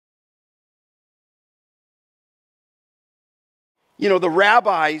You know, the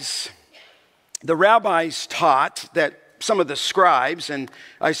rabbis taught that some of the scribes, and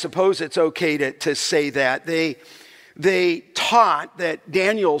I suppose it's okay to say that, they taught that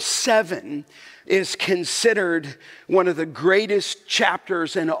Daniel 7 is considered one of the greatest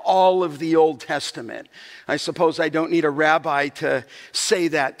chapters in all of the Old Testament. I suppose I don't need a rabbi to say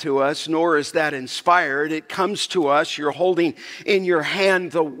that to us, nor is that inspired. It comes to us. You're holding in your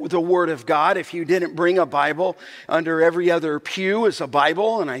hand the Word of God. If you didn't bring a Bible, under every other pew is a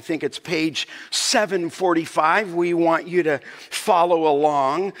Bible, and I think it's page 745. We want you to follow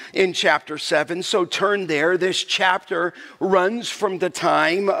along in chapter 7. So turn there. This chapter runs from the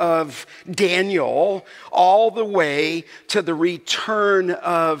time of Daniel all the way to the return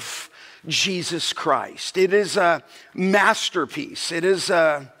of Jesus Christ. It is a masterpiece. It is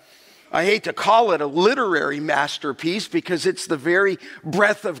I hate to call it a literary masterpiece because it's the very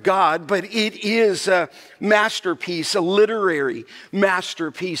breath of God, but it is a masterpiece, a literary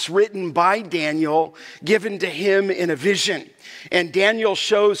masterpiece written by Daniel, given to him in a vision. And Daniel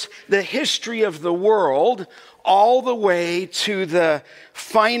shows the history of the world all the way to the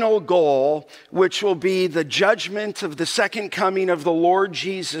final goal, which will be the judgment of the second coming of the Lord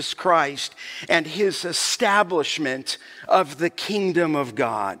Jesus Christ and his establishment of the kingdom of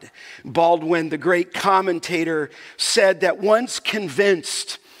God. Baldwin, the great commentator, said that once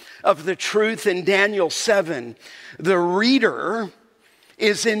convinced of the truth in Daniel 7, the reader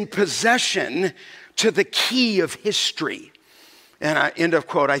is in possession to the key of history. And end of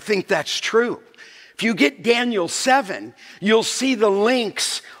quote. I think that's true. If you get Daniel 7, you'll see the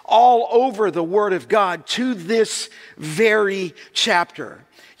links all over the Word of God to this very chapter.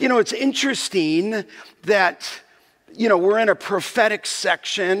 You know, it's interesting that, you know, we're in a prophetic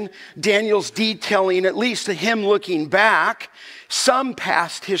section. Daniel's detailing at least him looking back, some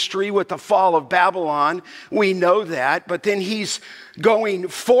past history with the fall of Babylon. We know that. But then he's going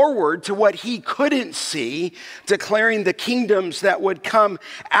forward to what he couldn't see, declaring the kingdoms that would come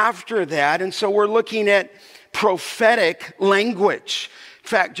after that. And so we're looking at prophetic language. In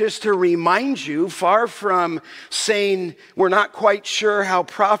fact, just to remind you, far from saying we're not quite sure how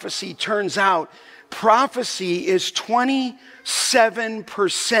prophecy turns out, prophecy is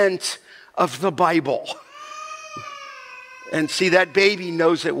 27% of the Bible. And see, that baby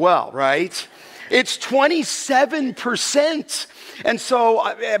knows it well, right? It's 27%. And so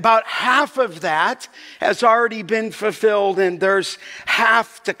about half of that has already been fulfilled, and there's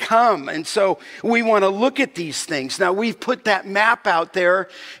half to come. And so we want to look at these things. Now, we've put that map out there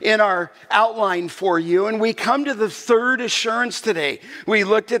in our outline for you, and we come to the third assurance today. We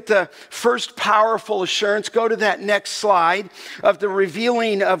looked at the first powerful assurance. Go to that next slide, of the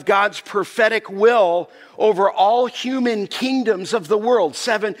revealing of God's prophetic will over all human kingdoms of the world.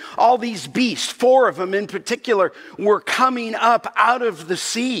 7, all these beasts, 4 of them in particular, were coming up out of the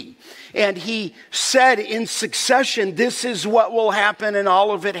sea. And he said in succession, this is what will happen, and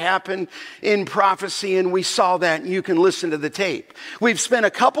all of it happened in prophecy, and we saw that, and you can listen to the tape. We've spent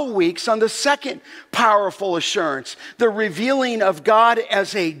a couple weeks on the second powerful assurance, the revealing of God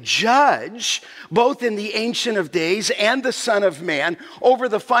as a judge, both in the Ancient of Days and the Son of Man, over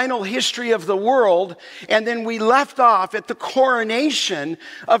the final history of the world. And then we left off at the coronation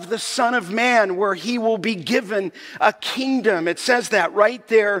of the Son of Man, where he will be given a kingdom. It says that right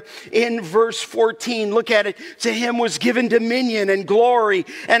there in verse 14. Look at it. To him was given dominion and glory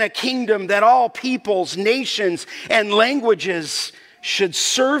and a kingdom that all peoples, nations, and languages should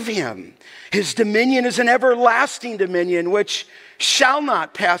serve him. His dominion is an everlasting dominion which shall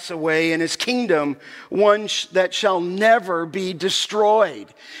not pass away, and his kingdom one that shall never be destroyed.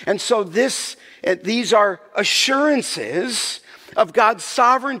 And so these are assurances of God's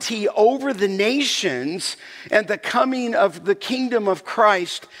sovereignty over the nations and the coming of the kingdom of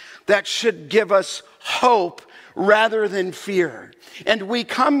Christ that should give us hope rather than fear. And we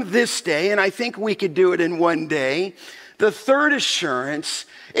come this day, and I think we could do it in one day. The third assurance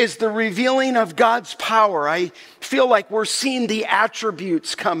is the revealing of God's power. I feel like we're seeing the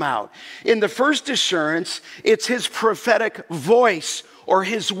attributes come out. In the first assurance, it's his prophetic voice or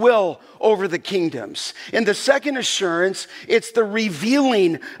his will over the kingdoms. In the second assurance, it's the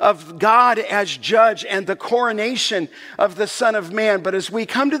revealing of God as judge and the coronation of the Son of Man. But as we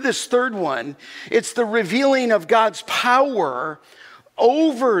come to this third one, it's the revealing of God's power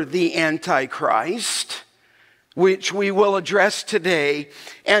over the Antichrist, which we will address today,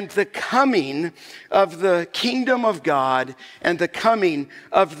 and the coming of the kingdom of God and the coming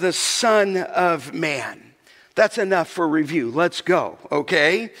of the Son of Man. That's enough for review. Let's go,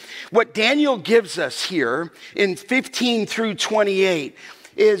 okay? What Daniel gives us here in 15 through 28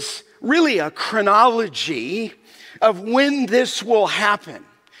 is really a chronology of when this will happen.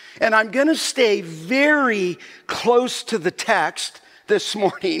 And I'm going to stay very close to the text this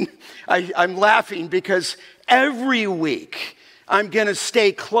morning. I'm laughing because every week I'm going to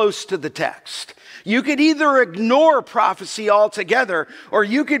stay close to the text. You could either ignore prophecy altogether, or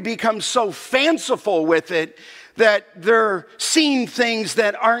you could become so fanciful with it that they're seeing things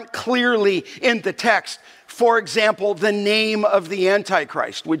that aren't clearly in the text. For example, the name of the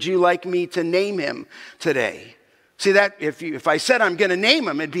Antichrist. Would you like me to name him today? See that if I said I'm going to name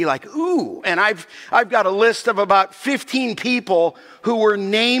him, it'd be like, ooh. And I've got a list of about 15 people who were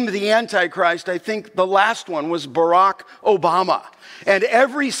named the Antichrist. I think the last one was Barack Obama. And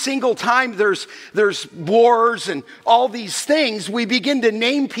every single time there's wars and all these things, we begin to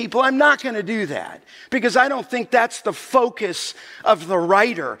name people. I'm not going to do that because I don't think that's the focus of the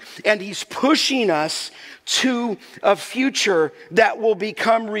writer. And he's pushing us to a future that will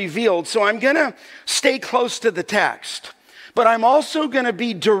become revealed. So I'm going to stay close to the text, but I'm also going to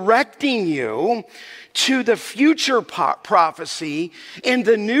be directing you to the future prophecy in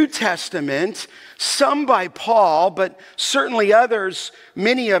the New Testament, some by Paul, but certainly others,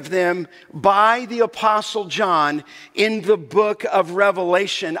 many of them by the Apostle John in the book of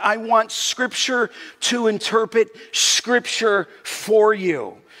Revelation. I want Scripture to interpret Scripture for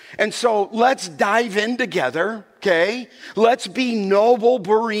you. And so let's dive in together, okay? Let's be noble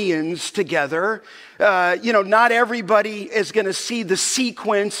Bereans together. Not everybody is going to see the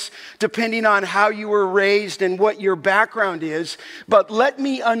sequence depending on how you were raised and what your background is. But let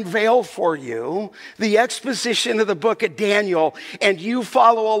me unveil for you the exposition of the book of Daniel, and you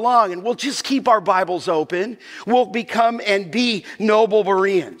follow along. And we'll just keep our Bibles open. We'll become and be noble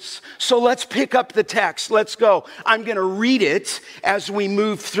Bereans. So let's pick up the text. Let's go. I'm going to read it as we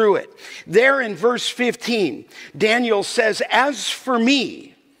move through it. There in verse 15, Daniel says, "As for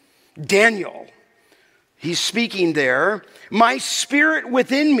me," Daniel, he's speaking there, "my spirit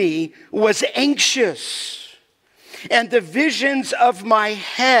within me was anxious, and the visions of my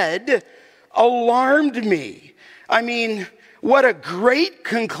head alarmed me." I mean, what a great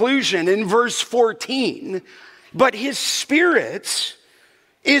conclusion in verse 14. But his spirit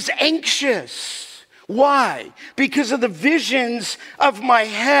is anxious. Why? Because of the visions of my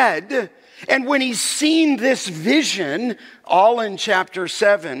head. And when he's seen this vision, all in chapter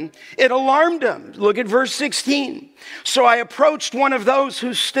 7, it alarmed him. Look at verse 16. "So I approached one of those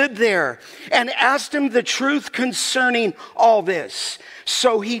who stood there and asked him the truth concerning all this.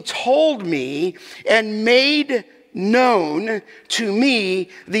 So he told me and made known to me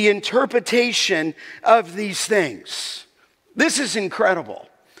the interpretation of these things." This is incredible.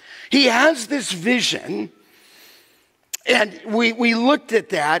 He has this vision, and we looked at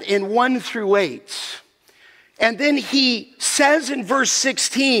that in 1 through 8. And then he says in verse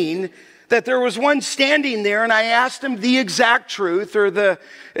 16 that there was one standing there, and I asked him the exact truth, or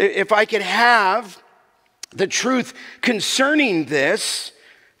if I could have the truth concerning this,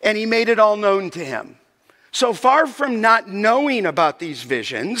 and he made it all known to him. So far from not knowing about these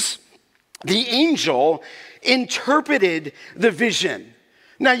visions, the angel interpreted the vision.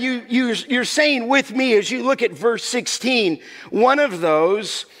 Now, you're saying with me as you look at verse 16, one of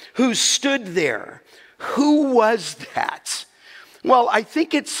those who stood there. Who was that? Well, I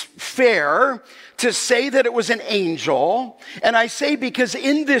think it's fair to say that it was an angel. And I say because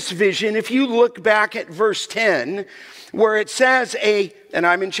in this vision, if you look back at verse 10, where it says and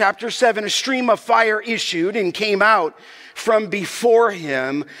I'm in chapter 7, "a stream of fire issued and came out from before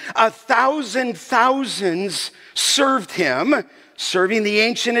him. 1,000 thousands served him." Serving the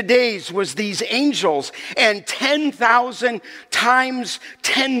Ancient of Days was these angels, and 10,000 times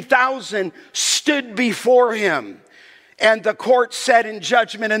 10,000 stood before him. And the court sat in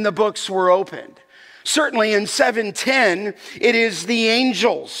judgment, and the books were opened. Certainly in 7:10, it is the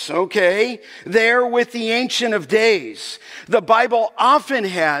angels, okay? There with the Ancient of Days. The Bible often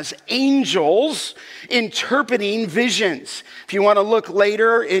has angels interpreting visions. If you want to look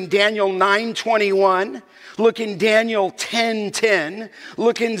later in Daniel 9:21, look in Daniel 10:10,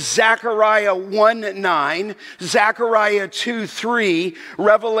 look in Zechariah 1:9, Zechariah 2:3,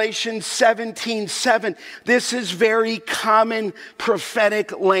 Revelation 17:7. This is very common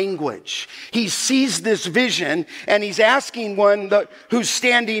prophetic language. He sees this vision and he's asking one who's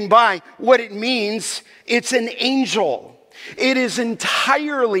standing by what it means. It's an angel. It is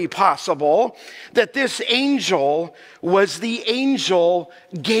entirely possible that this angel was the angel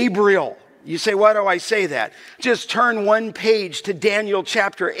Gabriel. You say, why do I say that? Just turn one page to Daniel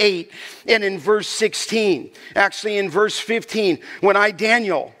chapter 8 and in verse 16. Actually in verse 15, when I,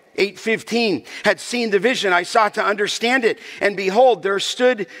 Daniel, 8:15, had seen the vision. I sought to understand it, and behold, there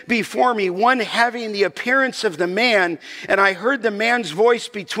stood before me one having the appearance of the man, and I heard the man's voice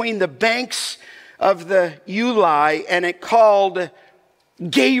between the banks of the Ulai, and it called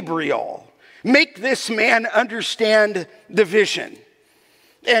Gabriel. Make this man understand the vision.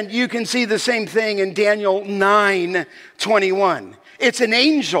 And you can see the same thing in Daniel 9:21. It's an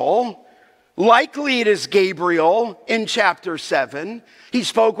angel. Likely it is Gabriel in chapter 7. He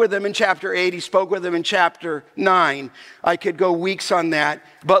spoke with him in chapter 8. He spoke with him in chapter 9. I could go weeks on that,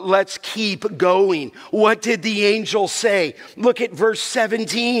 but let's keep going. What did the angel say? Look at verse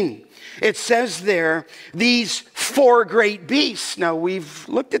 17. It says there, these four great beasts, now we've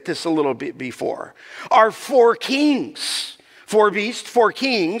looked at this a little bit before, are four kings, four beasts, four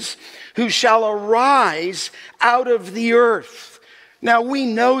kings, who shall arise out of the earth. Now, we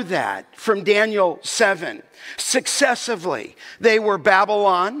know that from Daniel 7. Successively, they were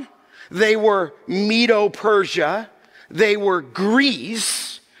Babylon, they were Medo-Persia, they were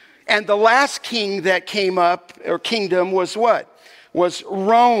Greece, and the last king that came up, or kingdom, was what? Was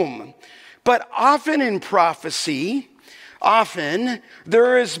Rome. But often in prophecy,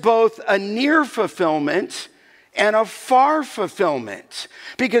 there is both a near fulfillment and a far fulfillment,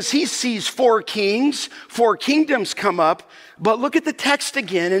 because he sees four kings, four kingdoms come up. But look at the text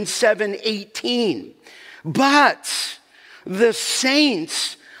again in 7:18. But the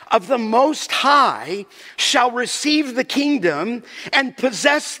saints of the Most High shall receive the kingdom and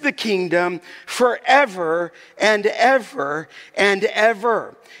possess the kingdom forever and ever and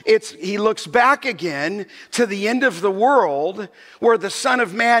ever. He looks back again to the end of the world where the Son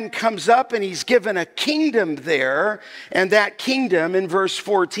of Man comes up and he's given a kingdom there. And that kingdom, in verse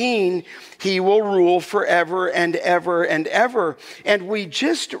 14, he will rule forever and ever and ever. And we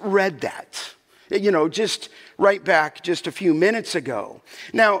just read that, just right back just a few minutes ago.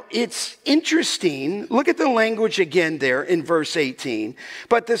 Now, it's interesting. Look at the language again there in verse 18.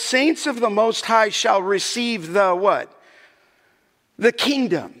 But the saints of the Most High shall receive the what? The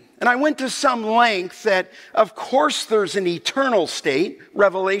kingdom. And I went to some length that, of course, there's an eternal state,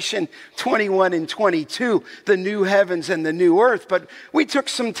 Revelation 21 and 22, the new heavens and the new earth. But we took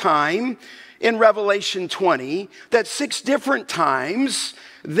some time in Revelation 20 that 6 different times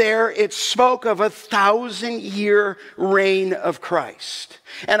there it spoke of 1,000-year reign of Christ.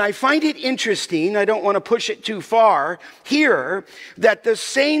 And I find it interesting, I don't want to push it too far here, that the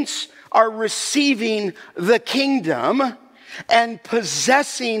saints are receiving the kingdom and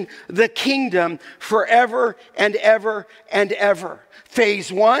possessing the kingdom forever and ever and ever.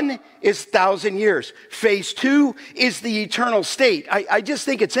 Phase 1 is 1,000 years. Phase 2 is the eternal state. I just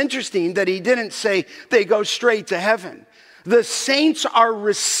think it's interesting that he didn't say they go straight to heaven. The saints are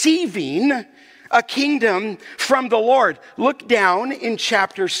receiving a kingdom from the Lord. Look down in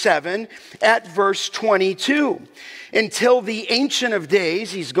chapter 7 at verse 22. Until the Ancient of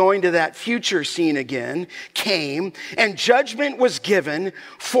Days, he's going to that future scene again, came, and judgment was given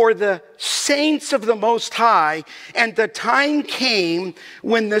for the saints of the Most High, and the time came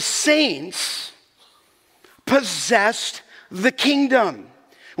when the saints possessed the kingdom.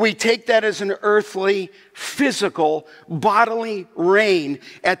 We take that as an earthly, physical, bodily reign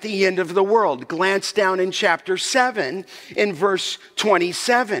at the end of the world. Glance down in chapter 7 in verse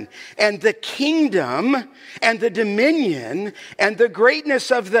 27. And the kingdom and the dominion and the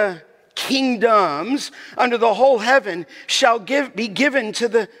greatness of the kingdoms under the whole heaven shall be given to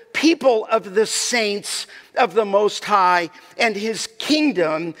the people of the saints of the Most High, and his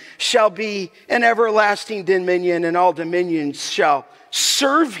kingdom shall be an everlasting dominion, and all dominions shall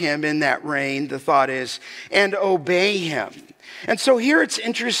serve him in that reign, the thought is, and obey him. And so here it's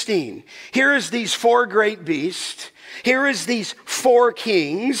interesting. Here is these 4 great beasts. Here is these 4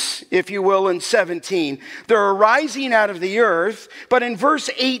 kings, if you will, in 17. They're arising out of the earth, but in verse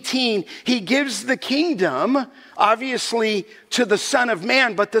 18, he gives the kingdom, obviously, to the Son of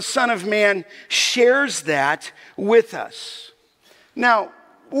Man, but the Son of Man shares that with us. Now,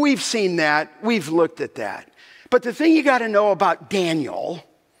 we've seen that. We've looked at that. But the thing you got to know about Daniel,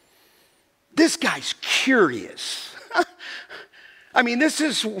 this guy's curious. I mean, this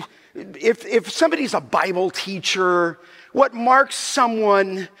is, if somebody's a Bible teacher, what marks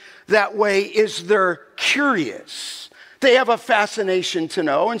someone that way is they're curious. They have a fascination to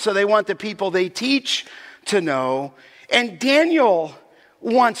know, and so they want the people they teach to know. And Daniel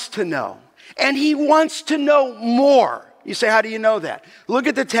wants to know, and he wants to know more. You say, how do you know that? Look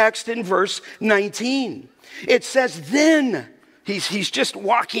at the text in verse 19. It says, then, he's just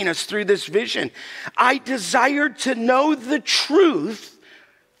walking us through this vision. I desired to know the truth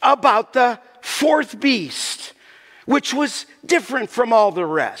about the 4th beast which was different from all the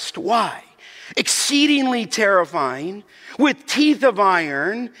rest. Why? Exceedingly terrifying, with teeth of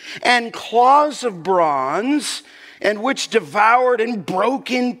iron and claws of bronze, and which devoured and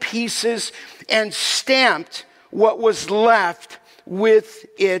broke in pieces and stamped what was left with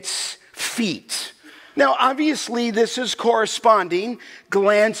its feet. Now, obviously, this is corresponding.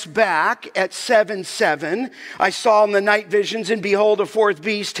 Glance back at 7:7. I saw in the night visions, and behold, a fourth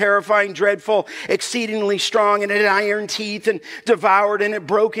beast, terrifying, dreadful, exceedingly strong, and it had iron teeth, and devoured, and it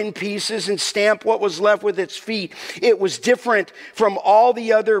broke in pieces, and stamped what was left with its feet. It was different from all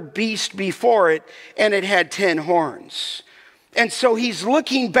the other beasts before it, and it had 10 horns. And so he's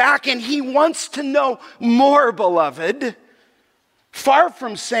looking back, and he wants to know more, beloved. Far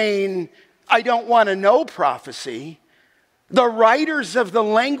from saying, I don't want to know prophecy, the writers of the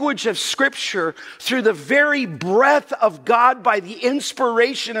language of Scripture, through the very breath of God by the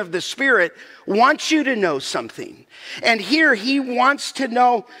inspiration of the Spirit, want you to know something. And here he wants to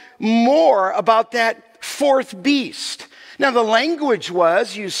know more about that fourth beast. Now the language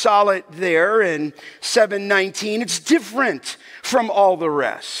was, you saw it there in 7:19, it's different from all the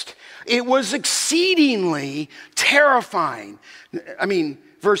rest. It was exceedingly terrifying.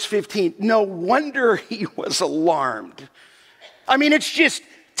 Verse 15, no wonder he was alarmed. It's just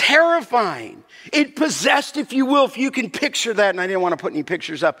terrifying. It possessed, if you will, if you can picture that, and I didn't want to put any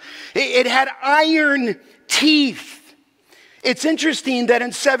pictures up. It had iron teeth. It's interesting that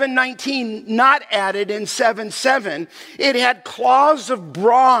in 7:19, not added in 7:7, it had claws of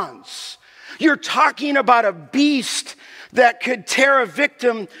bronze. You're talking about a beast that could tear a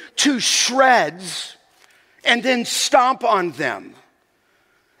victim to shreds and then stomp on them.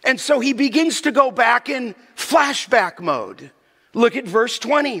 And so he begins to go back in flashback mode. Look at verse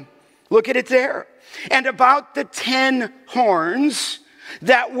 20. Look at it there. And about the 10 horns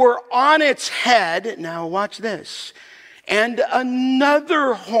that were on its head, now watch this, and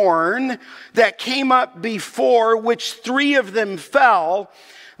another horn that came up before, which 3 of them fell.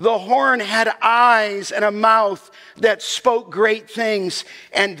 The horn had eyes and a mouth that spoke great things,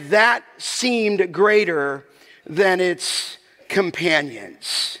 and that seemed greater than its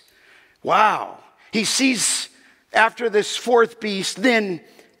companions. Wow. He sees after this fourth beast, then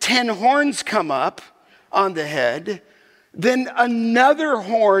 10 horns come up on the head. Then another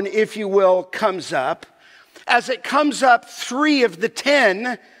horn, if you will, comes up. As it comes up, 3 of the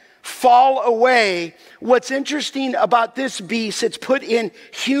 10 fall away. What's interesting about this beast, it's put in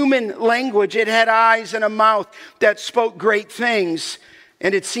human language. It had eyes and a mouth that spoke great things,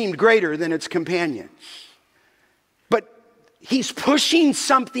 and it seemed greater than its companions. He's pushing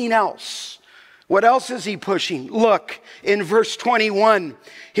something else. What else is he pushing? Look, in verse 21,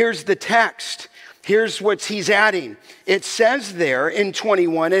 here's the text. Here's what he's adding. It says there in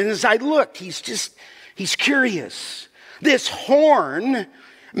 21, and as I looked, he's curious. This horn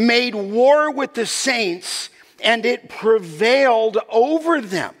made war with the saints, and it prevailed over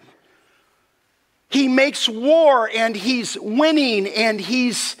them. He makes war, and he's winning, and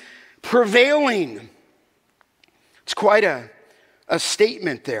he's prevailing. It's quite a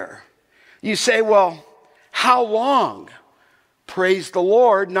statement there. You say, well, how long? Praise the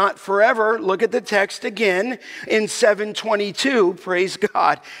Lord, not forever. Look at the text again in 7:22. Praise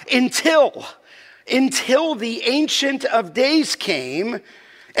God. Until the Ancient of Days came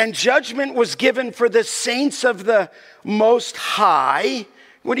and judgment was given for the saints of the Most High.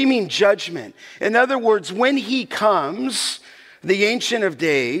 What do you mean judgment? In other words, when he comes, the Ancient of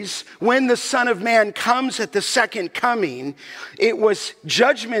Days, when the Son of Man comes at the second coming,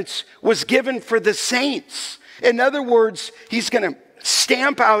 judgments was given for the saints. In other words, he's going to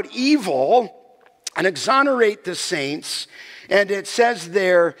stamp out evil and exonerate the saints. And it says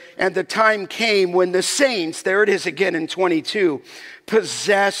there, and the time came when the saints, there it is again in 22,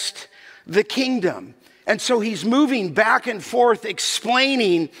 possessed the kingdom. And so he's moving back and forth,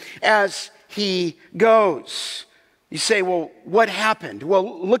 explaining as he goes. You say, well, what happened?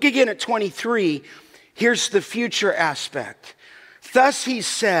 Well, look again at 23. Here's the future aspect. Thus he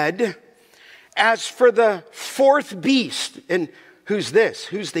said, as for the fourth beast, and who's this?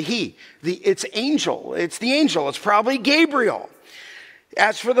 Who's the he? It's angel. It's the angel. It's probably Gabriel.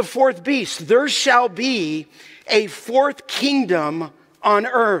 As for the fourth beast, there shall be a fourth kingdom on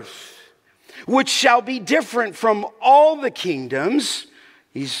earth, which shall be different from all the kingdoms.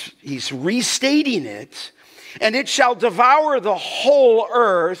 He's restating it. And it shall devour the whole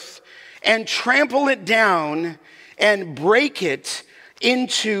earth and trample it down and break it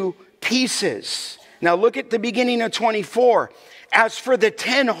into pieces. Now look at the beginning of 24. as for the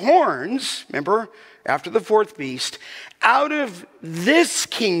 10 horns, remember, after the fourth beast, out of this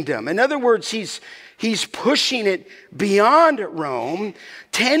kingdom, in other words, he's pushing it beyond Rome,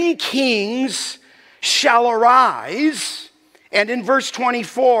 10 kings shall arise, and in verse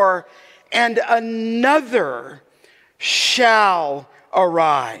 24, and another shall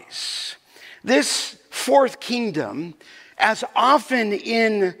arise. This fourth kingdom, as often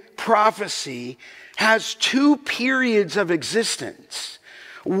in prophecy, has two periods of existence.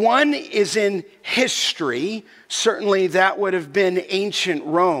 One is in history, certainly that would have been ancient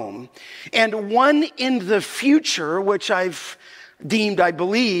Rome, and one in the future, which I've deemed, I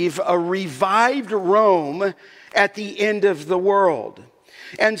believe, a revived Rome at the end of the world.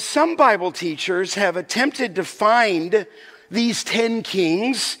 And some Bible teachers have attempted to find these 10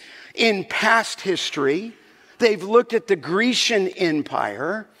 kings in past history. They've looked at the Grecian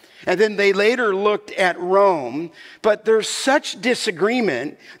Empire, and then they later looked at Rome. But there's such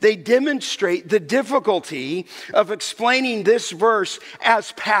disagreement, they demonstrate the difficulty of explaining this verse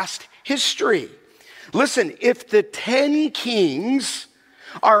as past history. Listen, if the 10 kings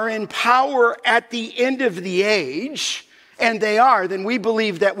are in power at the end of the age, and they are, then we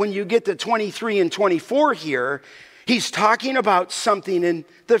believe that when you get to 23 and 24 here, he's talking about something in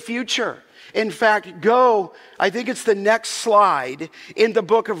the future. In fact, I think it's the next slide in the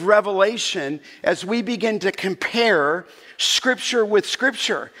book of Revelation as we begin to compare Scripture with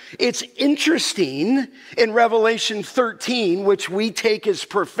Scripture. It's interesting in Revelation 13, which we take as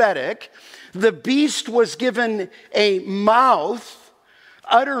prophetic, the beast was given a mouth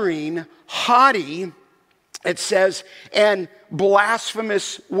uttering haughty, it says, and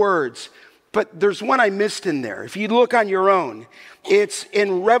blasphemous words. But there's one I missed in there. If you look on your own, it's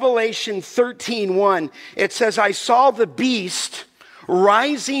in Revelation 13:1. It says, I saw the beast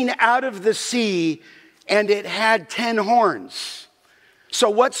rising out of the sea, and it had 10 horns. So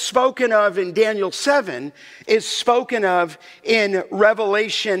what's spoken of in Daniel 7 is spoken of in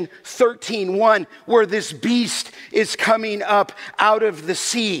Revelation 13:1, where this beast is coming up out of the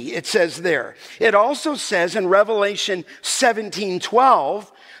sea, it says there. It also says in Revelation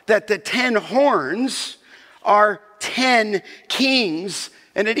 17:12 that the 10 horns are 10 kings,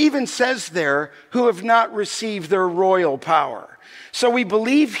 and it even says there, who have not received their royal power. So we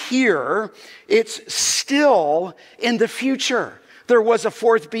believe here it's still in the future. There was a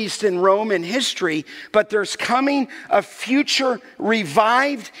fourth beast in Rome in history, but there's coming a future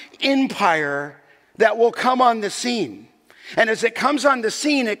revived empire that will come on the scene. And as it comes on the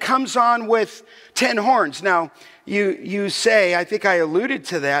scene, it comes on with 10 horns. Now, you say, I think I alluded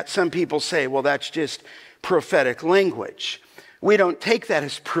to that. Some people say, well, that's just prophetic language. We don't take that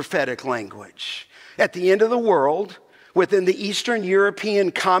as prophetic language. At the end of the world, within the Eastern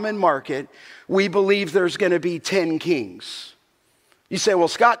European common market, we believe there's going to be 10 kings. You say, well,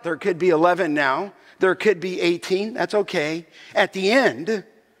 Scott, there could be 11 now. There could be 18. That's okay. At the end,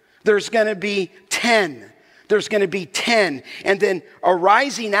 there's going to be 10. There's going to be 10. And then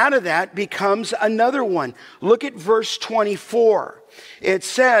arising out of that becomes another one. Look at verse 24. It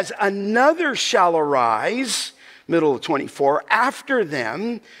says, another shall arise, middle of 24, after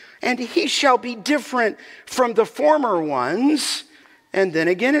them, and he shall be different from the former ones. And then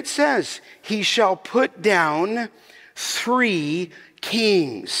again it says, he shall put down 3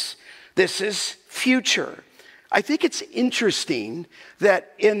 kings. This is future. I think it's interesting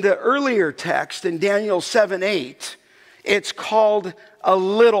that in the earlier text, in Daniel 7:8, it's called a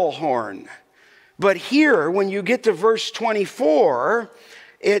little horn. But here, when you get to verse 24,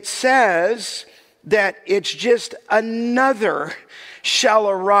 it says that it's just another shall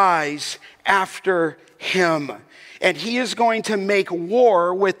arise after him. And he is going to make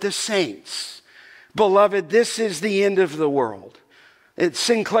war with the saints. Beloved, this is the end of the world.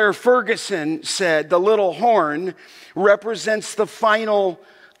 Sinclair Ferguson said the little horn represents the final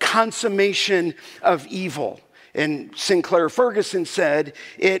consummation of evil. And Sinclair Ferguson said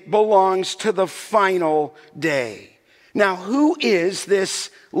it belongs to the final day. Now, who is this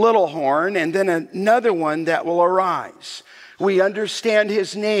little horn and then another one that will arise? We understand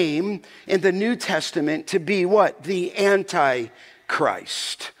his name in the New Testament to be what? The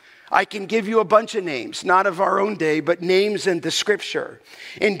Antichrist. I can give you a bunch of names, not of our own day, but names in the scripture.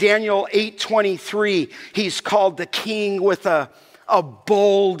 In Daniel 8:23, he's called the king with a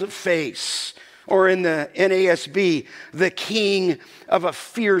bold face. Or in the NASB, the king of a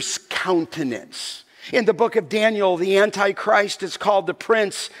fierce countenance. In the book of Daniel, the Antichrist is called the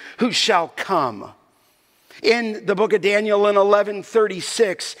prince who shall come. In the book of Daniel in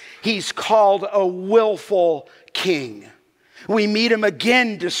 11:36, he's called a willful king. We meet him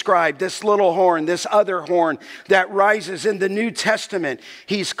again described, this little horn, this other horn that rises in the New Testament.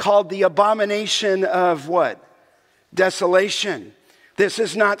 He's called the abomination of what? Desolation. This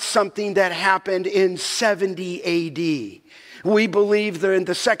is not something that happened in 70 AD. We believe that in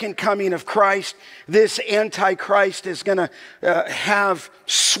the second coming of Christ, this Antichrist is going to have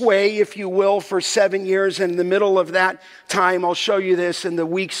sway, if you will, for 7 years. And in the middle of that time, I'll show you this in the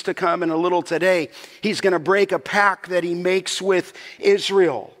weeks to come and a little today, he's going to break a pact that he makes with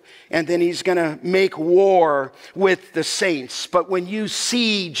Israel. And then he's going to make war with the saints. But when you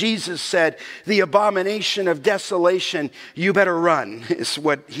see, Jesus said, the abomination of desolation, you better run, is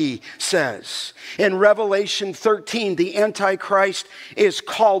what he says. In Revelation 13, the Antichrist is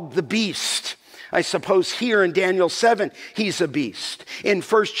called the beast. I suppose here in Daniel 7, he's a beast. In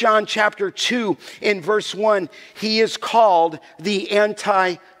 1 John chapter 2, in verse 1, he is called the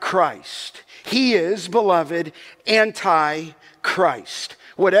Antichrist. He is, beloved, Antichrist.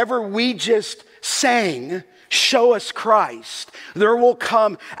 Whatever we just sang, show us Christ. There will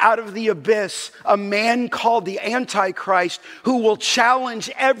come out of the abyss a man called the Antichrist who will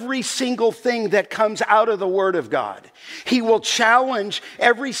challenge every single thing that comes out of the Word of God. He will challenge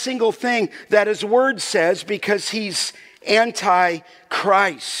every single thing that his Word says because he's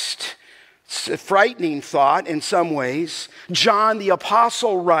Antichrist. It's a frightening thought in some ways. John the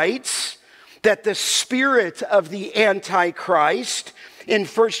Apostle writes that the spirit of the Antichrist in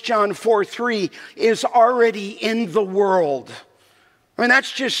 1 John 4:3 is already in the world. I mean,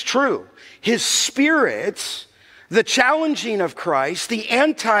 that's just true. His spirit, the challenging of Christ, the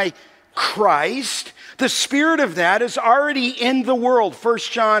Antichrist, the spirit of that is already in the world.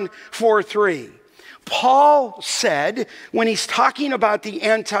 1 John 4:3. Paul said, when he's talking about the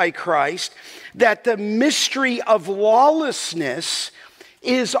Antichrist, that the mystery of lawlessness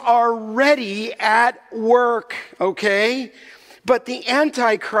is already at work, okay? But the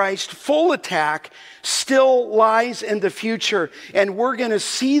Antichrist full attack still lies in the future. And we're going to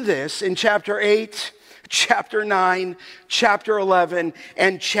see this in chapter 8, chapter 9, chapter 11,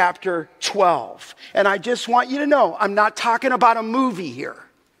 and chapter 12. And I just want you to know, I'm not talking about a movie here.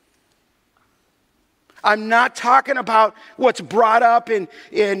 I'm not talking about what's brought up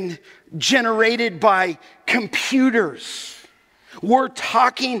and generated by computers. We're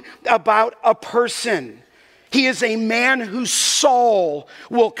talking about a person. He is a man whose soul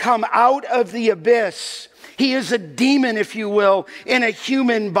will come out of the abyss. He is a demon, if you will, in a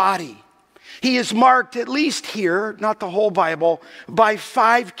human body. He is marked, at least here, not the whole Bible, by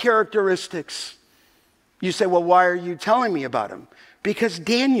 5 characteristics. You say, well, why are you telling me about him? Because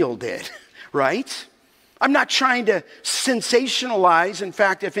Daniel did, right? I'm not trying to sensationalize. In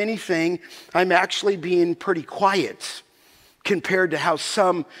fact, if anything, I'm actually being pretty quiet compared to how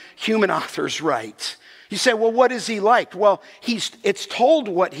some human authors write. You say, well, what is he like? Well, it's told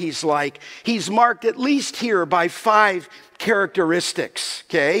what he's like. He's marked at least here by 5 characteristics,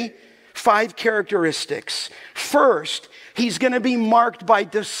 okay? 5 characteristics. First, he's going to be marked by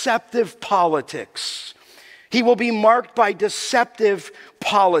deceptive politics. He will be marked by deceptive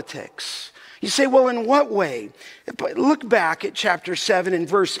politics. You say, well, in what way? Look back at chapter 7 and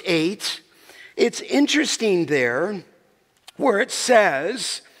verse 8. It's interesting there where it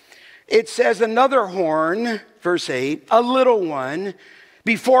says another horn, verse 8, a little one,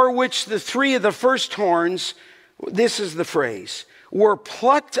 before which the 3 of the first horns, this is the phrase, were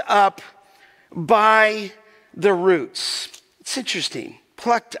plucked up by the roots. It's interesting,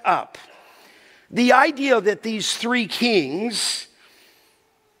 plucked up. The idea that these 3 kings,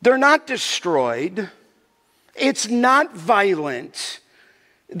 they're not destroyed, it's not violent.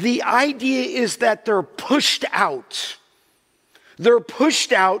 The idea is that they're pushed out. They're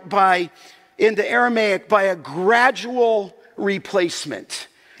pushed out by, in the Aramaic, by a gradual replacement.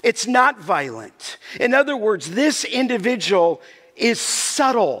 It's not violent. In other words, this individual is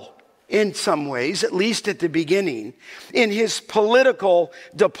subtle in some ways, at least at the beginning, in his political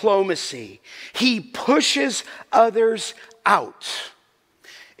diplomacy. He pushes others out.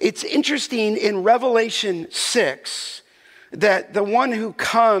 It's interesting in Revelation 6 that the one who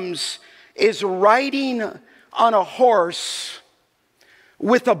comes is riding on a horse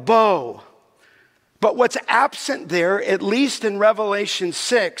with a bow. But what's absent there, at least in Revelation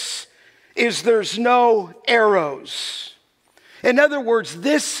 6, is there's no arrows. In other words,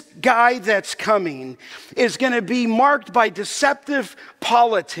 this guy that's coming is going to be marked by deceptive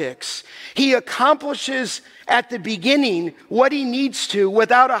politics. He accomplishes at the beginning what he needs to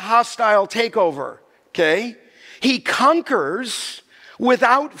without a hostile takeover, okay? He conquers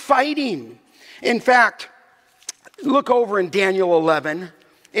without fighting. In fact, look over in Daniel 11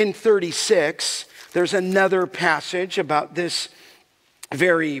 in 36. there's another passage about this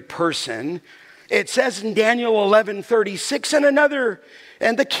very person. It says in Daniel 11:36,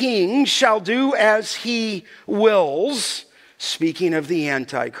 and the king shall do as he wills. Speaking of the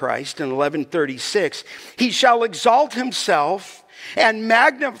Antichrist in 11:36, he shall exalt himself and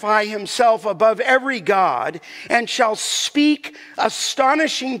magnify himself above every god, and shall speak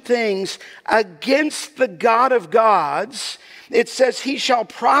astonishing things against the God of gods. It says he shall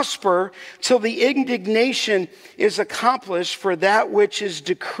prosper till the indignation is accomplished, for that which is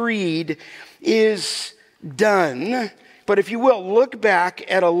decreed is done. But if you will, look back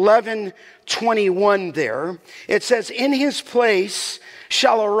at 11:21 there. It says, in his place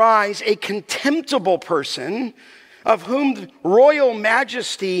shall arise a contemptible person, of whom royal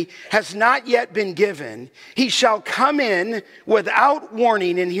majesty has not yet been given. He shall come in without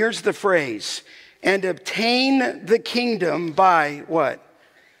warning, and here's the phrase, and obtain the kingdom by what?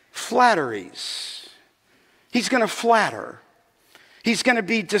 Flatteries. He's going to flatter. He's going to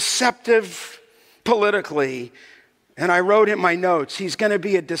be deceptive politically. And I wrote in my notes, he's going to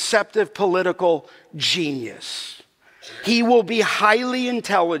be a deceptive political genius. He will be highly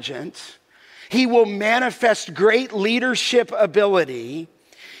intelligent. He will manifest great leadership ability.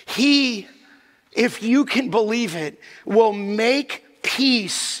 He, if you can believe it, will make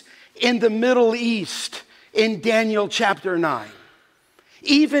peace in the Middle East in Daniel chapter 9.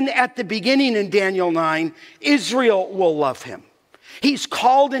 Even at the beginning in Daniel 9, Israel will love him. He's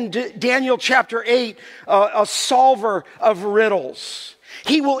called in Daniel chapter 8 a solver of riddles.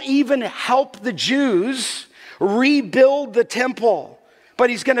 He will even help the Jews rebuild the temple. But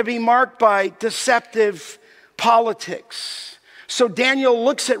he's going to be marked by deceptive politics. So Daniel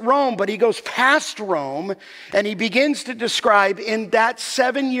looks at Rome, but he goes past Rome, and he begins to describe in that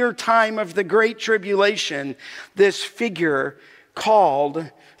 7-year time of the Great Tribulation, this figure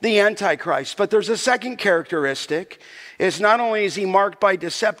called the Antichrist. But there's a second characteristic. Is not only is he marked by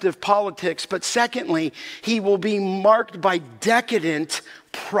deceptive politics, but secondly, he will be marked by decadent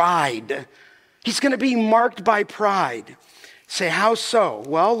pride. He's going to be marked by pride. Say, how so?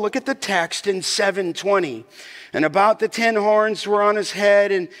 Well, look at the text in 7:20. And about the 10 horns were on his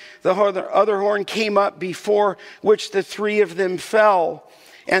head, and the other horn came up, before which the 3 of them fell.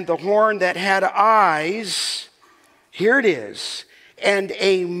 And the horn that had eyes, here it is, and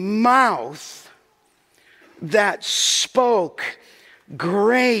a mouth that spoke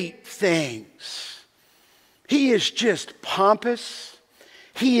great things. He is just pompous.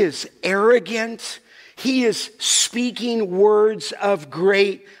 He is arrogant. He is speaking words of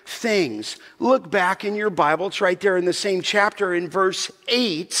great things. Look back in your Bible. It's right there in the same chapter in verse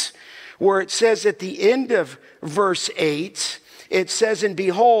 8, where it says at the end of verse 8, it says, and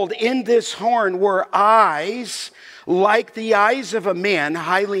behold, in this horn were eyes like the eyes of a man,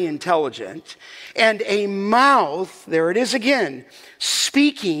 highly intelligent, and a mouth, there it is again,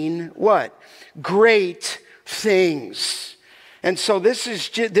 speaking what? Great things. And so this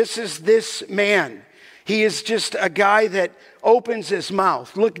is this man. He is just a guy that opens his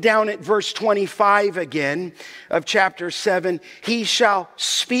mouth. Look down at verse 25 again of chapter 7. He shall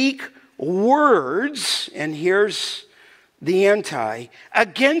speak words, and here's the anti,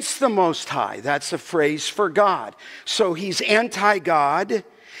 against the Most High. That's a phrase for God. So he's anti-God.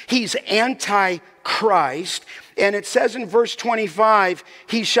 He's anti-Christ. And it says in verse 25,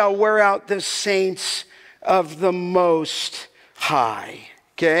 he shall wear out the saints of the Most High.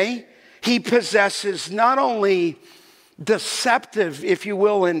 Okay? He possesses not only deceptive, if you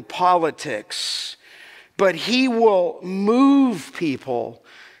will, in politics, but he will move people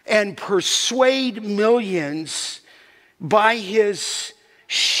and persuade millions by his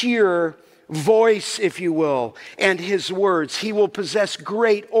sheer voice, if you will, and his words. He will possess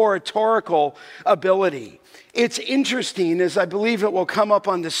great oratorical ability. It's interesting, as I believe it will come up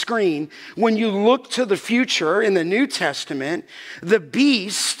on the screen, when you look to the future in the New Testament, the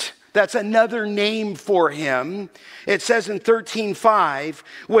beast, that's another name for him, it says in 13:5,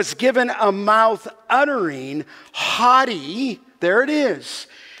 was given a mouth uttering haughty, there it is,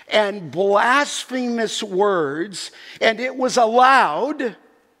 and blasphemous words, and it was allowed,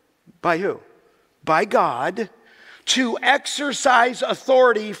 by who? By God, to exercise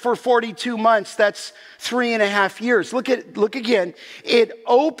authority for 42 months. That's 3.5 years. Look again. It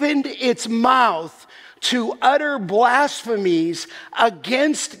opened its mouth to utter blasphemies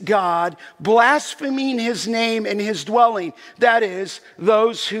against God, blaspheming his name and his dwelling. That is,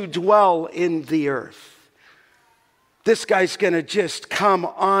 those who dwell in the earth. This guy's going to just come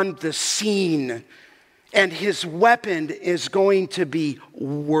on the scene, and his weapon is going to be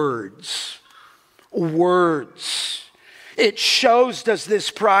words. Words. It does this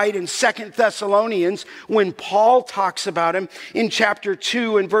pride in 2 Thessalonians when Paul talks about him in chapter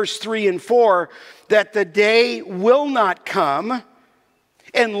 2 and verse 3 and 4, that the day will not come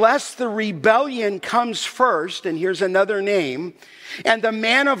unless the rebellion comes first, and here's another name, and the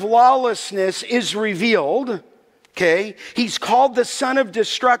man of lawlessness is revealed. Okay, he's called the son of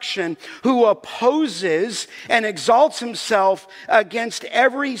destruction, who opposes and exalts himself against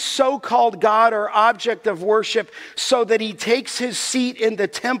every so-called God or object of worship, so that he takes his seat in the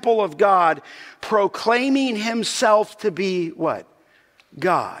temple of God, proclaiming himself to be what?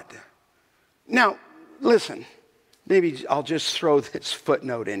 God. Now, listen, maybe I'll just throw this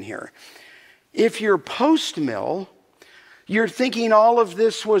footnote in here. If you're post-mill, you're thinking all of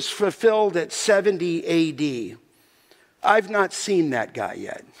this was fulfilled at 70 AD. I've not seen that guy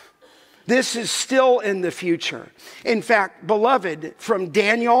yet. This is still in the future. In fact, beloved, from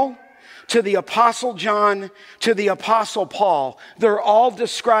Daniel to the Apostle John to the Apostle Paul, they're all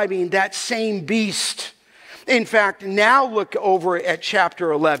describing that same beast. In fact, now look over at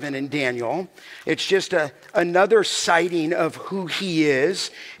chapter 11 in Daniel. It's just another citing of who he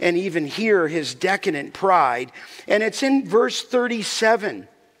is, and even here, his decadent pride. And it's in verse 37.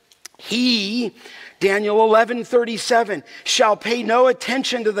 He, Daniel 11:37, shall pay no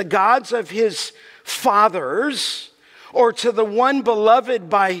attention to the gods of his fathers or to the one beloved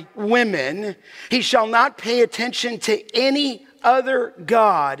by women. He shall not pay attention to any other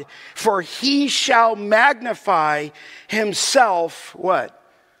God, for he shall magnify himself, what?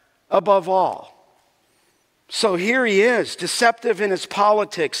 Above all. So here he is, deceptive in his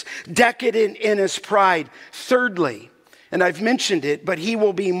politics, decadent in his pride. Thirdly, and I've mentioned it, but he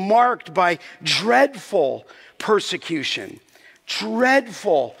will be marked by dreadful persecution.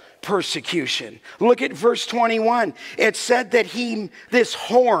 Dreadful persecution. Look at verse 21. It said that this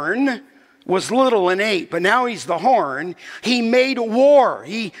horn was little and ate, but now he's the horn. He made war.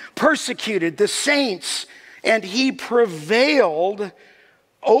 He persecuted the saints, and he prevailed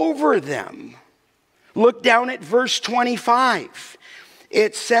over them. Look down at verse 25.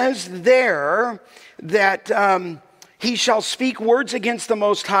 It says there that he shall speak words against the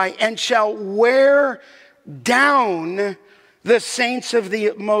Most High and shall wear down the saints of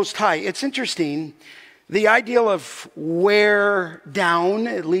the Most High. It's interesting. The idea of wear down,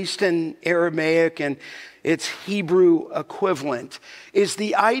 at least in Aramaic and its Hebrew equivalent, is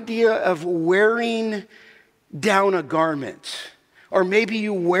the idea of wearing down a garment. Or maybe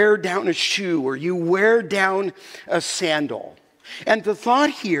you wear down a shoe, or you wear down a sandal. And the thought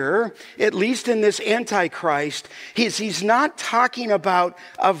here, at least in this Antichrist, he's not talking about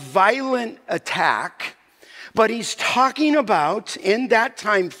a violent attack, but he's talking about, in that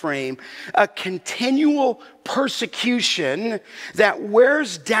time frame, a continual persecution that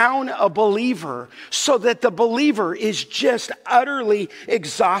wears down a believer so that the believer is just utterly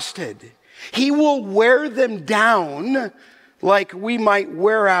exhausted. He will wear them down like we might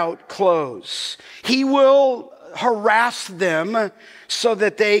wear out clothes. He will harass them so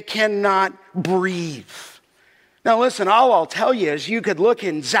that they cannot breathe. Now listen, all I'll tell you is you could look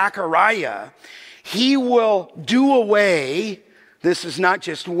in Zechariah. He will do away, this is not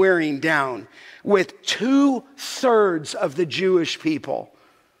just wearing down, with 2/3 of the Jewish people.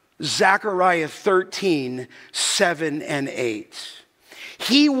 Zechariah 13, 7 and 8.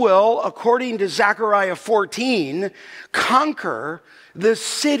 He will, according to Zechariah 14, conquer the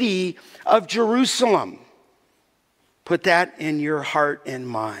city of Jerusalem. Put that in your heart and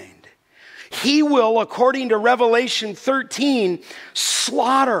mind. He will, according to Revelation 13,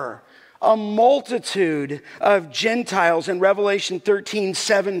 slaughter a multitude of Gentiles in Revelation 13,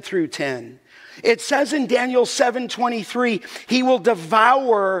 7 through 10. It says in Daniel 7:23, he will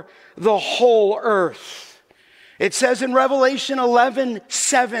devour the whole earth. It says in Revelation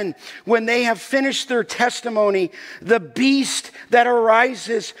 11:7, when they have finished their testimony, the beast that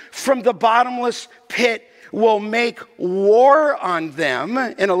arises from the bottomless pit will make war on them,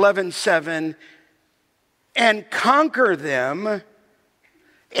 in 11:7, and conquer them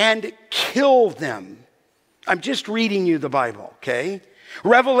and kill them. I'm just reading you the Bible, okay?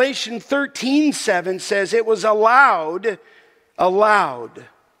 Revelation 13:7 says it was allowed,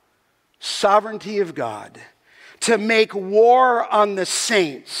 sovereignty of God, to make war on the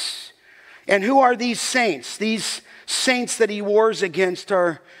saints. And who are these saints? These saints that he wars against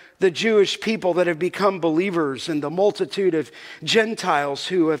are the Jewish people that have become believers and the multitude of Gentiles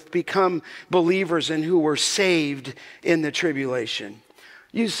who have become believers and who were saved in the tribulation.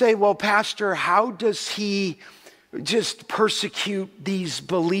 You say, well, Pastor, how does he just persecute these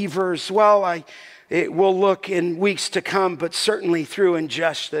believers? Well, it will look in weeks to come, but certainly through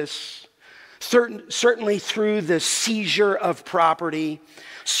injustice, certainly through the seizure of property,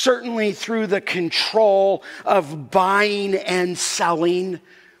 certainly through the control of buying and selling.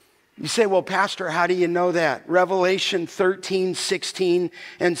 You say, well, Pastor, how do you know that? Revelation 13, 16,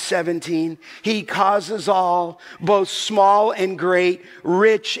 and 17. He causes all, both small and great,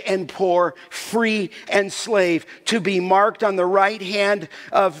 rich and poor, free and slave, to be marked on the right hand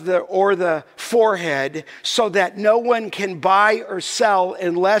of the forehead, so that no one can buy or sell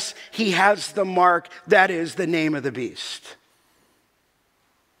unless he has the mark, that is the name of the beast.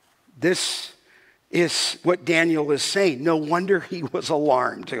 This is what Daniel is saying. No wonder he was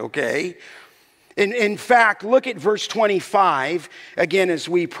alarmed, okay? In fact, look at verse 25, again, as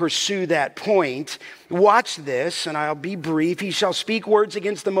we pursue that point. Watch this, and I'll be brief. He shall speak words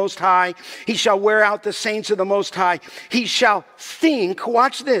against the Most High. He shall wear out the saints of the Most High. He shall think,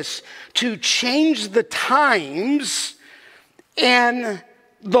 watch this, to change the times and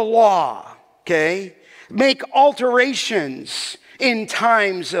the law, okay? Make alterations in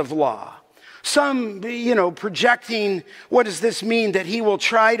times of law. Some, projecting, what does this mean? That he will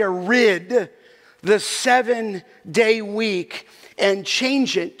try to rid the 7-day week and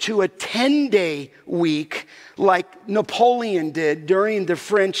change it to a 10-day week like Napoleon did during the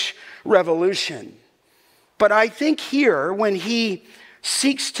French Revolution. But I think here, when he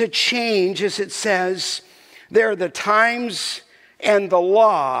seeks to change, as it says, there are the times and the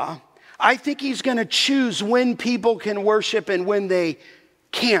law, I think he's going to choose when people can worship and when they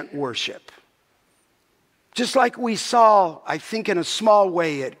can't worship. Just like we saw, I think, in a small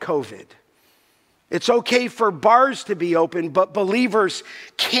way at COVID. It's okay for bars to be open, but believers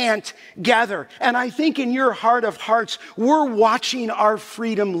can't gather. And I think in your heart of hearts, we're watching our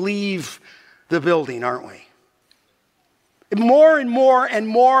freedom leave the building, aren't we? More and more and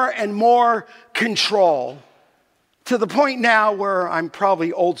more and more control, to the point now where I'm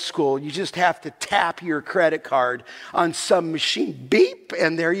probably old school. You just have to tap your credit card on some machine. Beep,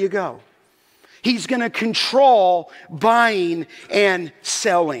 and there you go. He's going to control buying and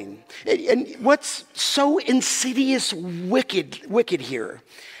selling. And what's so insidious, wicked here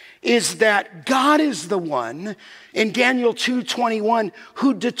is that God is the one in Daniel 2:21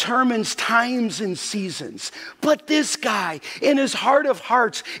 who determines times and seasons. But this guy, in his heart of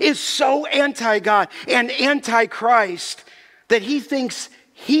hearts, is so anti-God and anti-Christ that he thinks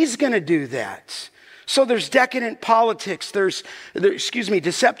he's going to do that. So there's decadent politics,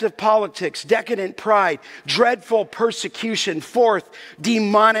 deceptive politics, decadent pride, dreadful persecution, fourth,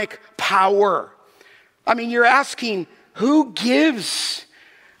 demonic power. I mean, you're asking, who gives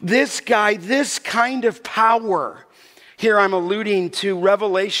this guy this kind of power? Here I'm alluding to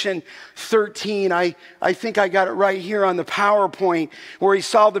Revelation 13. I think I got it right here on the PowerPoint, where he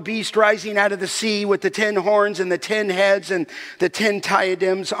saw the beast rising out of the sea with the 10 horns and the 10 heads and the 10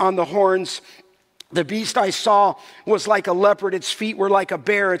 diadems on the horns. The beast I saw was like a leopard. Its feet were like a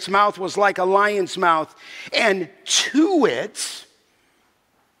bear. Its mouth was like a lion's mouth. And to it,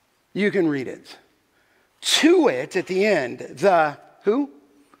 you can read it. To it, at the end, the who?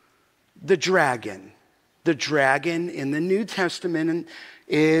 The dragon. The dragon in the New Testament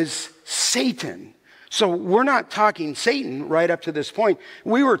is Satan. So we're not talking Satan right up to this point.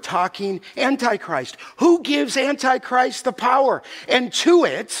 We were talking Antichrist. Who gives Antichrist the power? And to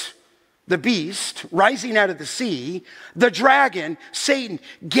it, the beast rising out of the sea, the dragon, Satan,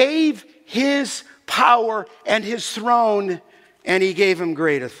 gave his power and his throne, and he gave him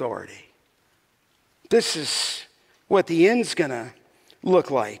great authority. This is what the end's going to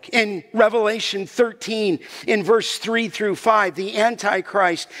look like. In Revelation 13, in verse 3 through 5, the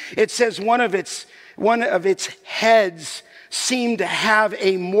Antichrist, it says one of its heads seemed to have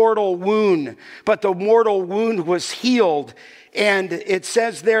a mortal wound, but the mortal wound was healed. And it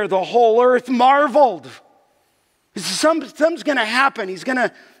says there, the whole earth marveled. Something's going to happen. He's going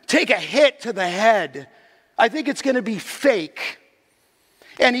to take a hit to the head. I think it's going to be fake.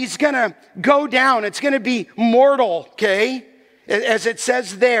 And he's going to go down. It's going to be mortal, okay? As it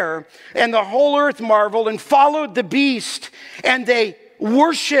says there. And the whole earth marveled and followed the beast. And they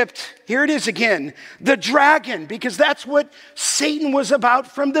worshiped, here it is again, the dragon, because that's what Satan was about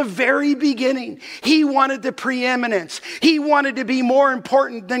from the very beginning. He wanted the preeminence. He wanted to be more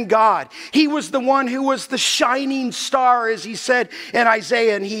important than God. He was the one who was the shining star, as he said in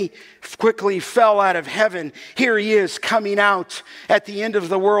Isaiah, and he quickly fell out of heaven. Here he is coming out at the end of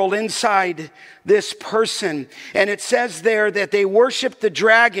the world inside this person. And it says there that they worshiped the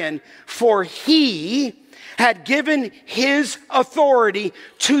dragon, for he had given his authority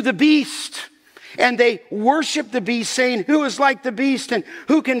to the beast. And they worshiped the beast, saying, who is like the beast and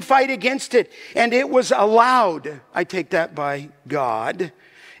who can fight against it? And it was allowed, I take that by God,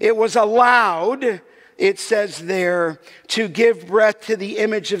 it was allowed, it says there, to give breath to the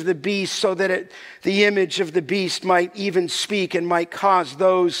image of the beast so that the image of the beast might even speak and might cause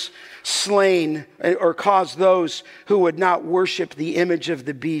those slain, or cause those who would not worship the image of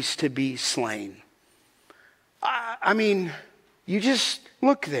the beast to be slain. I mean, you just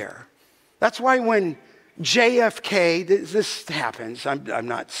look there. That's why when JFK, this happens, I'm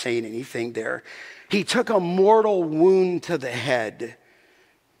not saying anything there. He took a mortal wound to the head.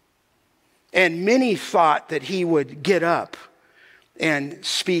 And many thought that he would get up and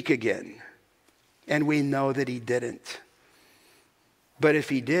speak again. And we know that he didn't. But if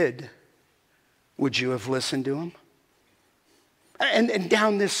he did, would you have listened to him? And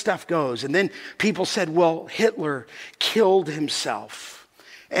down this stuff goes. And then people said, well, Hitler killed himself.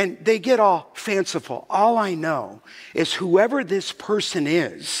 And they get all fanciful. All I know is whoever this person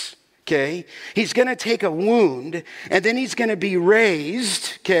is, okay, he's going to take a wound and then he's going to be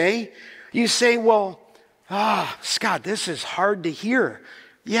raised, okay? You say, well, Scott, this is hard to hear.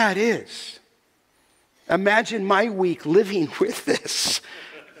 Yeah, it is. Imagine my week living with this.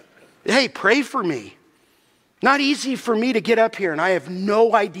 Hey, pray for me. Not easy for me to get up here, and I have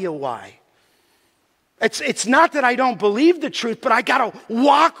no idea why. It's not that I don't believe the truth, but I got to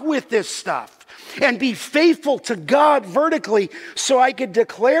walk with this stuff and be faithful to God vertically so I could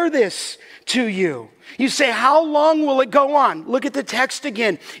declare this to you. You say, how long will it go on? Look at the text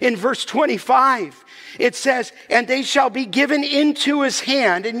again in verse 25. It says, and they shall be given into his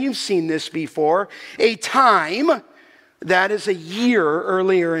hand, and you've seen this before, a time, that is a year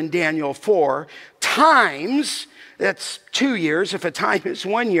earlier in Daniel 4, times, that's 2 years, if a time is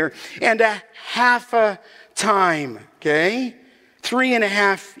 1 year, and a half a time, okay?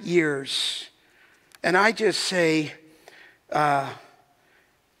 3.5 years. And I just say,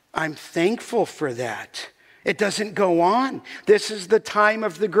 I'm thankful for that. It doesn't go on. This is the time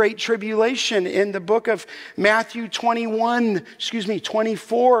of the Great Tribulation in the book of Matthew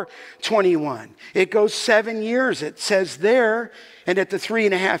 24:21. It goes 7 years, it says there. And at the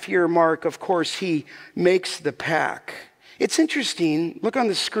 3.5 year mark, of course, he makes the pact. It's interesting. Look on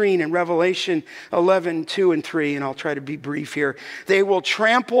the screen in Revelation 11:2 and 3, and I'll try to be brief here. They will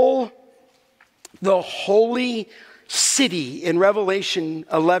trample the holy city in Revelation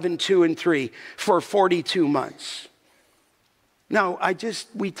 11:2 and 3 for 42 months. Now,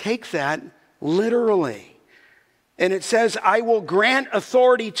 we take that literally. And it says, I will grant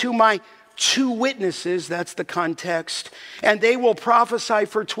authority to my 2 witnesses, that's the context, and they will prophesy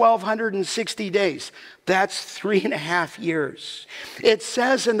for 1,260 days. That's 3.5 years. It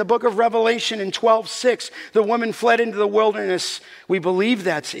says in the book of Revelation in 12:6, the woman fled into the wilderness. We believe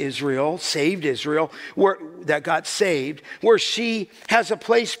that's Israel, saved Israel, that got saved, where she has a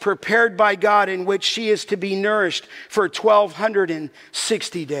place prepared by God in which she is to be nourished for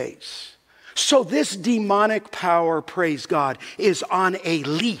 1,260 days. So this demonic power, praise God, is on a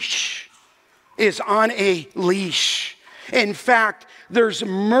leash. In fact, there's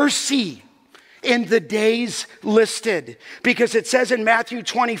mercy in the days listed, because it says in Matthew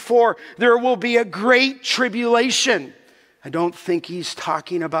 24, there will be a great tribulation. I don't think he's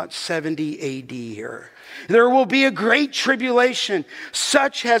talking about 70 AD here. There will be a great tribulation,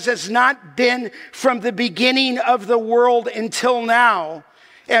 such as has not been from the beginning of the world until now,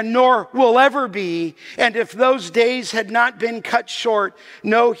 and nor will ever be. And if those days had not been cut short,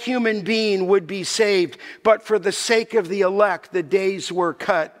 no human being would be saved. But for the sake of the elect, the days were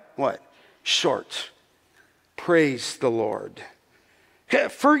cut, what? Short. Praise the Lord.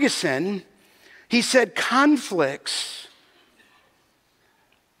 Ferguson, he said conflicts.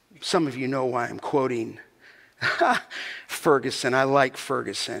 Some of you know why I'm quoting Ferguson. I like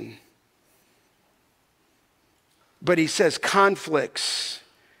Ferguson. But he says conflicts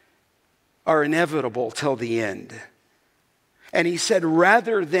are inevitable till the end. And he said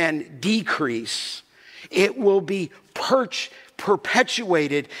rather than decrease, it will be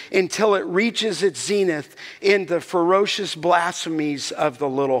perpetuated until it reaches its zenith in the ferocious blasphemies of the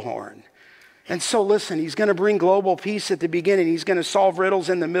little horn. And so listen, he's going to bring global peace at the beginning. He's going to solve riddles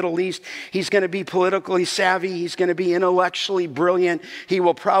in the Middle East. He's going to be politically savvy. He's going to be intellectually brilliant. He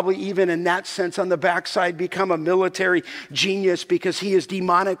will probably even in that sense on the backside become a military genius, because he is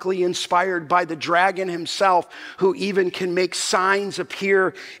demonically inspired by the dragon himself, who even can make signs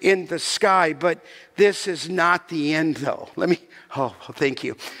appear in the sky. But this is not the end though. Thank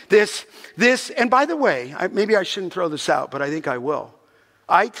you. This, and by the way, maybe I shouldn't throw this out, but I think I will.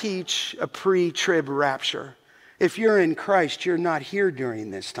 I teach a pre-trib rapture. If you're in Christ, you're not here during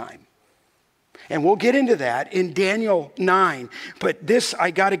this time. And we'll get into that in Daniel 9. But this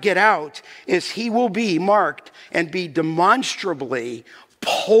I got to get out is he will be marked and be demonstrably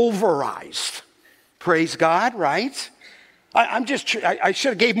pulverized. Praise God, right? I should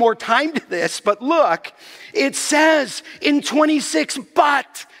have gave more time to this, but look, it says in 26,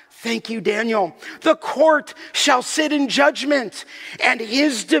 but, thank you, Daniel, the court shall sit in judgment, and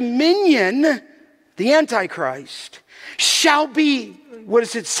his dominion, the Antichrist, shall be, what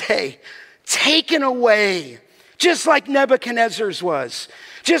does it say? Taken away, just like Nebuchadnezzar's was,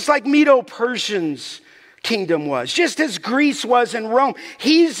 just like Medo-Persian's kingdom was, just as Greece was in Rome.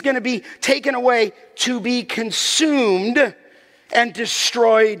 He's going to be taken away to be consumed and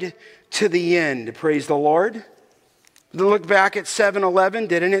destroyed to the end. Praise the Lord. Look back at 7:11.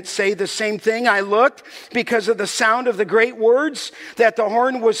 Didn't it say the same thing? I looked because of the sound of the great words that the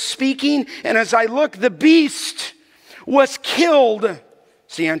horn was speaking. And as I looked, the beast was killed.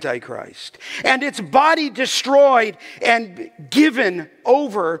 It's the Antichrist. And its body destroyed and given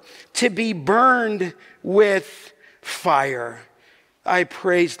over to be burned with fire. I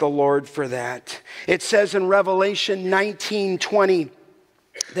praise the Lord for that. It says in Revelation 19:20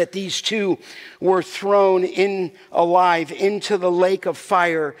 that these two were thrown in alive into the lake of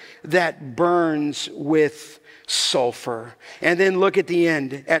fire that burns with sulfur. And then look at the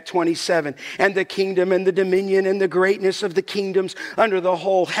end at 27. And the kingdom and the dominion and the greatness of the kingdoms under the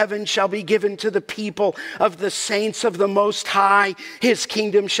whole heaven shall be given to the people of the saints of the Most High. His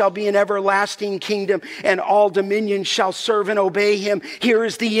kingdom shall be an everlasting kingdom, and all dominions shall serve and obey him. Here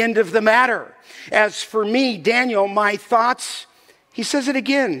is the end of the matter. As for me, Daniel, my thoughts, he says it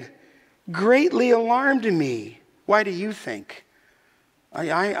again, greatly alarmed me. Why do you think?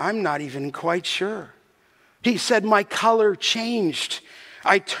 I'm not even quite sure. He said, my color changed.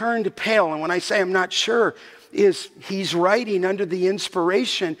 I turned pale. And when I say I'm not sure, he's writing under the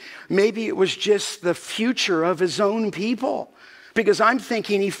inspiration. Maybe it was just the future of his own people. Because I'm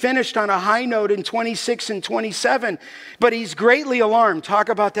thinking he finished on a high note in 26 and 27. But he's greatly alarmed. Talk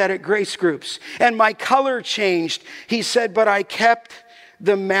about that at grace groups. And my color changed. He said, but I kept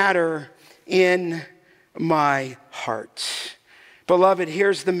the matter in my heart. Beloved,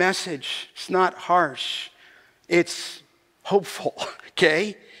 here's the message. It's not harsh. It's hopeful,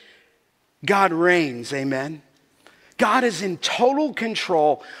 okay? God reigns, amen? God is in total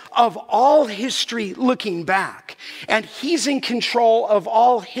control of all history looking back. And he's in control of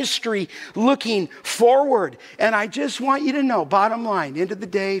all history looking forward. And I just want you to know, bottom line, end of the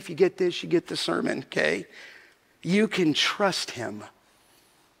day, if you get this, you get the sermon, okay? You can trust him.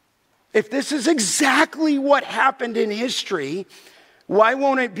 If this is exactly what happened in history, why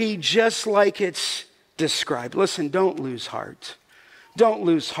won't it be just like it's described? Listen, don't lose heart. Don't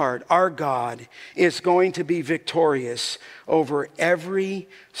lose heart. Our God is going to be victorious over every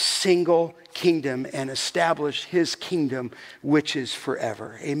single kingdom and establish his kingdom, which is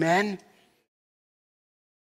forever. Amen?